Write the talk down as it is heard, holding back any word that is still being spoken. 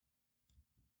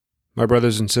My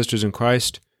brothers and sisters in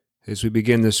Christ, as we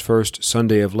begin this first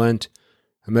Sunday of Lent,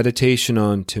 a meditation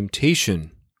on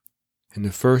temptation and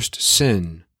the first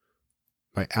sin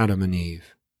by Adam and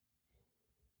Eve.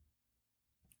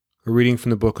 A reading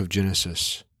from the book of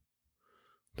Genesis.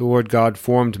 The Lord God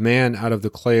formed man out of the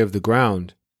clay of the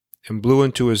ground and blew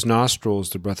into his nostrils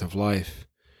the breath of life,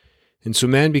 and so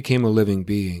man became a living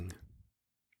being.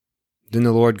 Then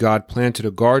the Lord God planted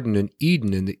a garden in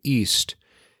Eden in the east,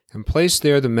 and placed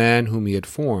there the man whom he had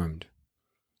formed.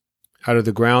 Out of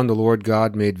the ground the Lord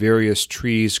God made various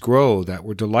trees grow that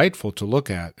were delightful to look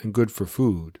at and good for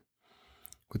food,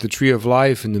 with the tree of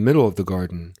life in the middle of the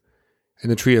garden, and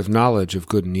the tree of knowledge of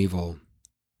good and evil.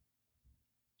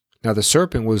 Now the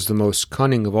serpent was the most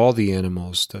cunning of all the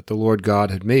animals that the Lord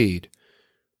God had made.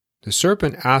 The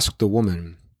serpent asked the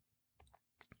woman,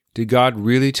 "Did God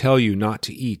really tell you not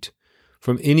to eat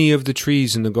from any of the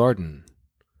trees in the garden?"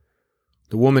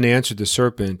 The woman answered the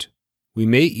serpent, "We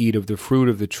may eat of the fruit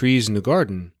of the trees in the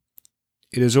garden.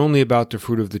 It is only about the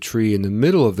fruit of the tree in the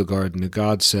middle of the garden that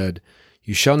God said,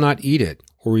 'You shall not eat it,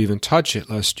 or even touch it,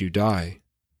 lest you die.'"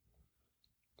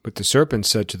 But the serpent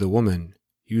said to the woman,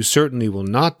 "You certainly will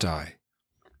not die.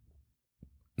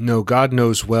 No, God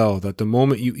knows well that the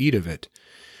moment you eat of it,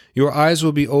 your eyes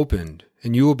will be opened,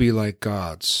 and you will be like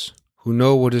gods, who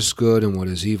know what is good and what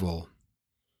is evil."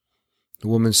 The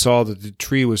woman saw that the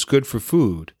tree was good for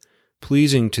food,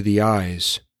 pleasing to the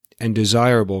eyes, and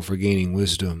desirable for gaining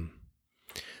wisdom.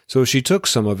 So she took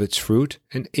some of its fruit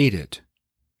and ate it.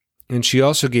 And she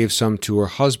also gave some to her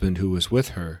husband who was with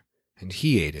her, and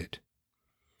he ate it.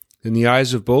 Then the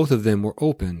eyes of both of them were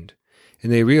opened,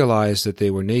 and they realized that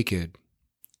they were naked.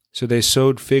 So they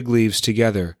sewed fig leaves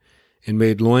together and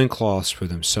made loincloths for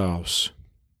themselves.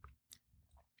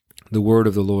 The word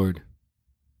of the Lord.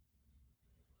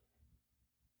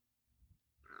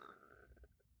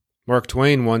 Mark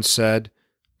Twain once said,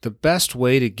 "The best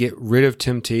way to get rid of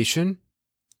temptation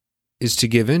is to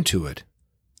give in to it."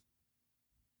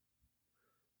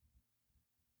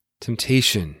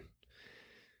 Temptation.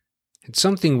 It's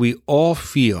something we all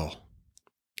feel,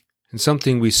 and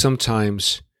something we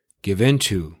sometimes give in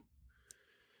to.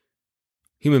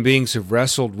 Human beings have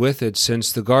wrestled with it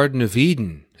since the Garden of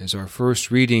Eden, as our first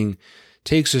reading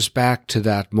takes us back to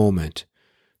that moment,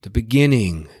 the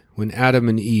beginning when Adam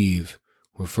and Eve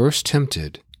were first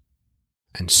tempted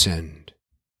and sinned.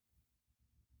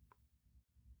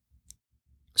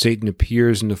 Satan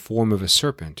appears in the form of a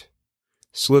serpent.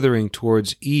 Slithering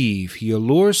towards Eve, he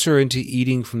allures her into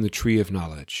eating from the tree of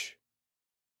knowledge.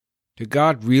 Did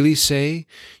God really say,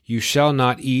 "You shall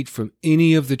not eat from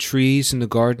any of the trees in the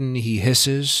garden," he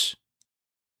hisses?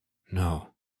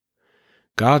 No.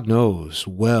 God knows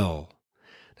well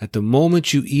that the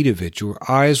moment you eat of it, your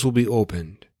eyes will be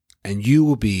opened, and you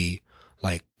will be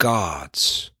like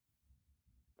gods.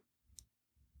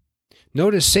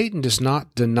 Notice Satan does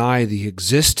not deny the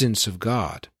existence of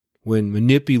God when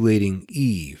manipulating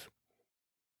Eve.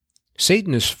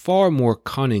 Satan is far more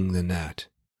cunning than that.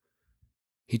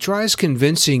 He tries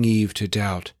convincing Eve to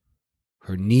doubt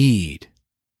her need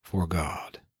for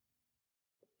God.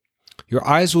 Your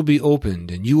eyes will be opened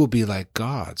and you will be like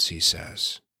gods, he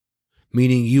says,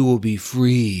 meaning you will be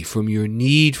free from your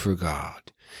need for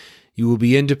God. You will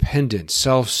be independent,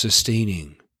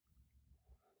 self-sustaining.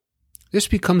 This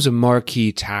becomes a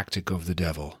marquee tactic of the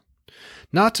devil,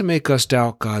 not to make us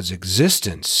doubt God's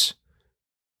existence,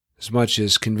 as much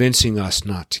as convincing us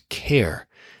not to care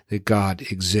that God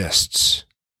exists,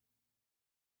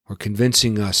 or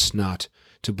convincing us not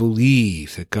to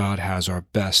believe that God has our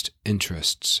best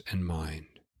interests in mind.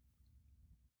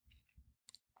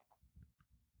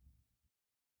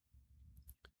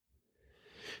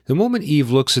 The moment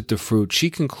Eve looks at the fruit, she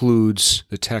concludes,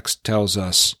 the text tells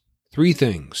us, 3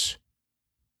 things.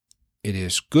 It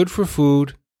is good for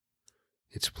food,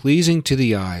 it's pleasing to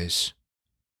the eyes,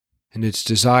 and it's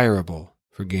desirable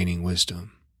for gaining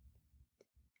wisdom.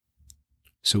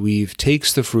 So Eve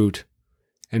takes the fruit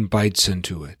and bites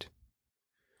into it.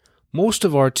 Most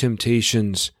of our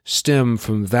temptations stem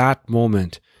from that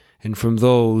moment and from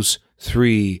those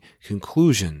 3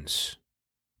 conclusions.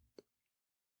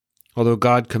 Although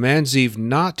God commands Eve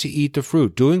not to eat the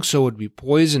fruit, doing so would be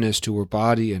poisonous to her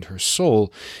body and her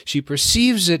soul, she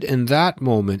perceives it in that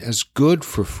moment as good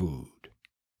for food,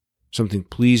 something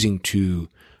pleasing to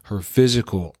her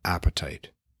physical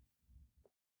appetite.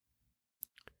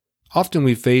 Often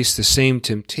we face the same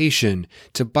temptation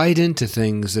to bite into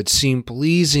things that seem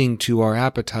pleasing to our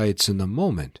appetites in the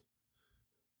moment,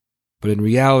 but in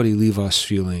reality leave us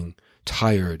feeling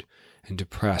tired and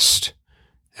depressed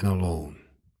and alone.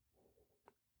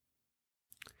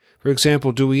 For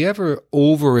example, do we ever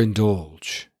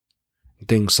overindulge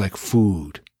things like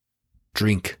food,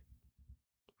 drink,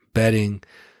 bedding,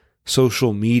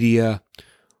 social media,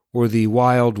 or the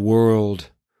wild world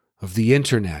of the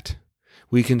internet.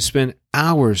 We can spend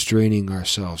hours draining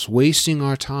ourselves, wasting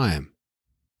our time.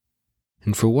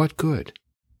 And for what good?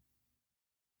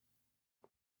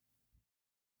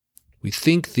 We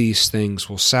think these things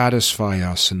will satisfy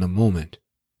us in the moment,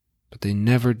 but they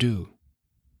never do.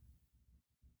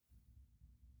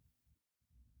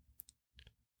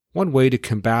 One way to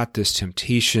combat this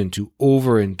temptation to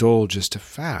overindulge is to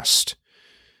fast,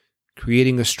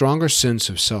 creating a stronger sense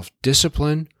of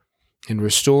self-discipline and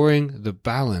restoring the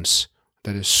balance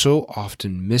that is so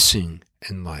often missing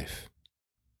in life.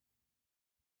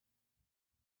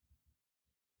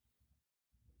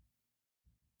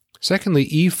 Secondly,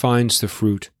 Eve finds the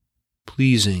fruit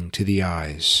pleasing to the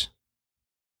eyes.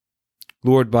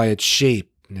 Lured by its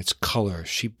shape and its color,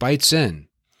 she bites in.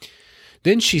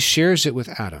 Then she shares it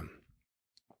with Adam.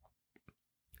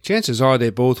 Chances are they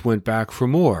both went back for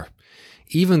more,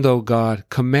 even though God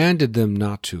commanded them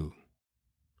not to.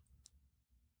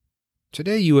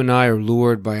 Today you and I are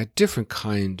lured by a different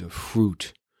kind of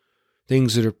fruit.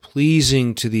 Things that are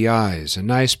pleasing to the eyes, a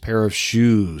nice pair of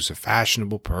shoes, a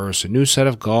fashionable purse, a new set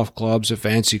of golf clubs, a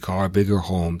fancy car, a bigger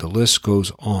home, the list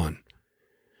goes on.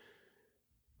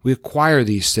 We acquire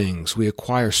these things, we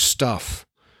acquire stuff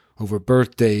over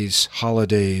birthdays,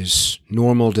 holidays,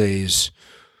 normal days,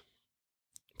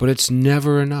 but it's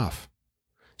never enough.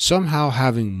 Somehow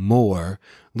having more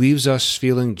leaves us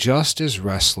feeling just as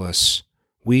restless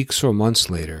weeks or months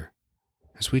later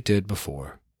as we did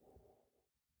before.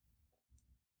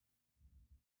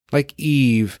 Like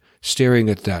Eve staring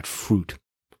at that fruit,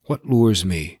 what lures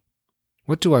me?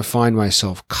 What do I find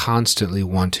myself constantly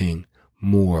wanting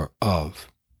more of?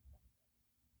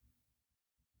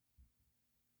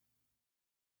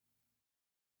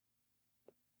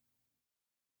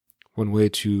 One way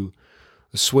to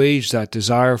assuage that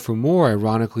desire for more,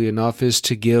 ironically enough, is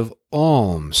to give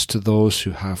alms to those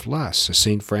who have less. As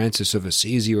St. Francis of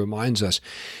Assisi reminds us,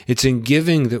 it's in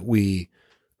giving that we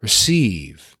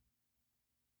receive.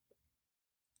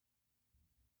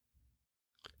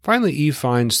 Finally, Eve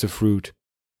finds the fruit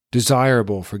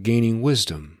desirable for gaining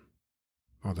wisdom.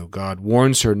 Although God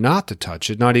warns her not to touch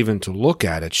it, not even to look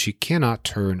at it, she cannot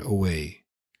turn away.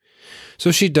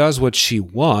 So she does what she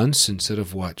wants instead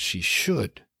of what she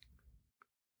should.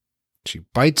 She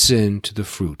bites into the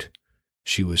fruit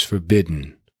she was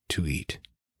forbidden to eat.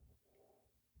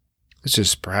 This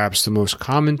is perhaps the most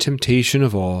common temptation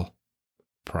of all,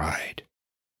 pride.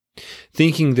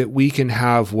 Thinking that we can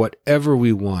have whatever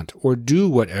we want or do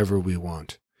whatever we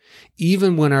want,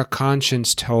 even when our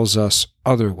conscience tells us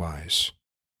otherwise.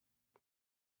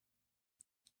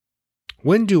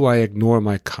 When do I ignore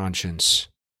my conscience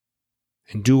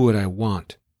and do what I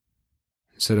want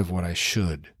instead of what I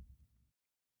should?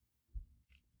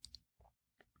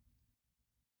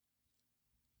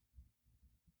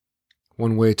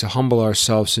 One way to humble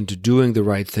ourselves into doing the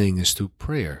right thing is through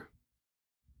prayer.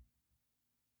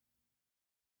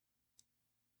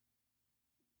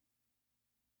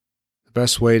 The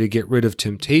best way to get rid of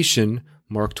temptation,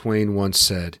 Mark Twain once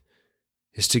said,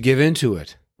 is to give in to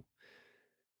it.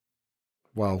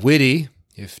 While witty,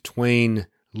 if Twain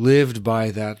lived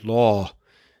by that law,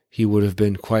 he would have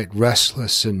been quite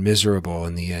restless and miserable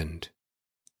in the end.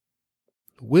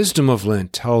 The wisdom of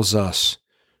Lent tells us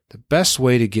the best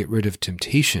way to get rid of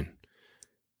temptation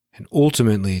and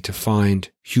ultimately to find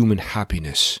human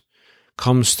happiness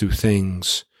comes through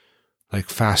things like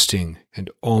fasting and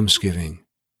almsgiving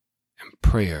and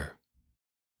prayer.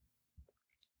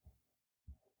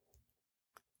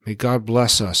 May God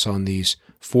bless us on these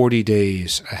 40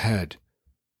 days ahead,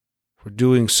 for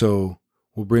doing so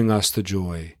will bring us the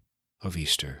joy of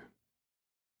Easter.